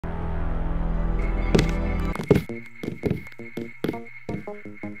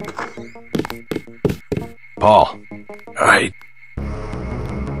Paul. Hi.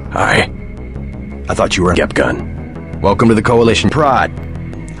 Hi. I thought you were a Gep gun. Welcome to the Coalition Prod.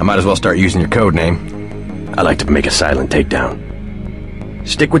 I might as well start using your code name. I like to make a silent takedown.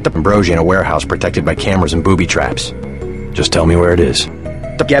 Stick with the Ambrosia in a warehouse protected by cameras and booby traps. Just tell me where it is.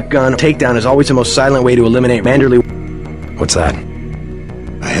 The Gep gun takedown is always the most silent way to eliminate Manderley. What's that?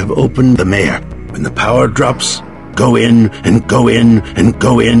 I have opened the mayor. When the power drops, go in and go in and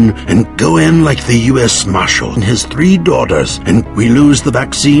go in and go in like the U.S. Marshal and his 3 daughters, and we lose the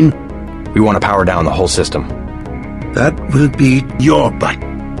vaccine. We want to power down the whole system. That will be your butt.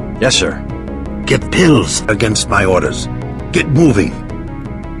 Yes, sir. Get pills against my orders. Get moving.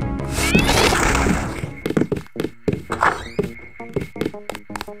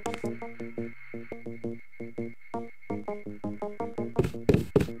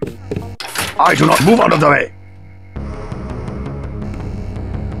 I do not move out of the way.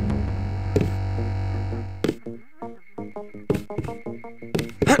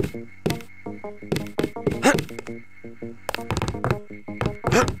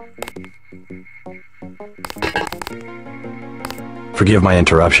 Forgive my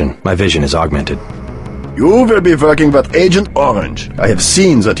interruption. My vision is augmented. You will be working with Agent Orange. I have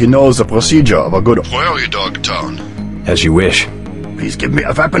seen that he knows the procedure of a good Prairie Dog Town. As you wish. Please give me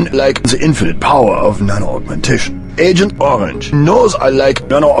a weapon like the infinite power of nano-augmentation. Agent Orange knows I like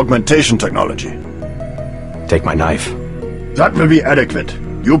nano-augmentation technology. Take my knife. That will be adequate.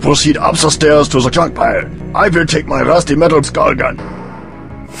 You proceed up the stairs to the junk pile. I will take my rusty metal skull gun.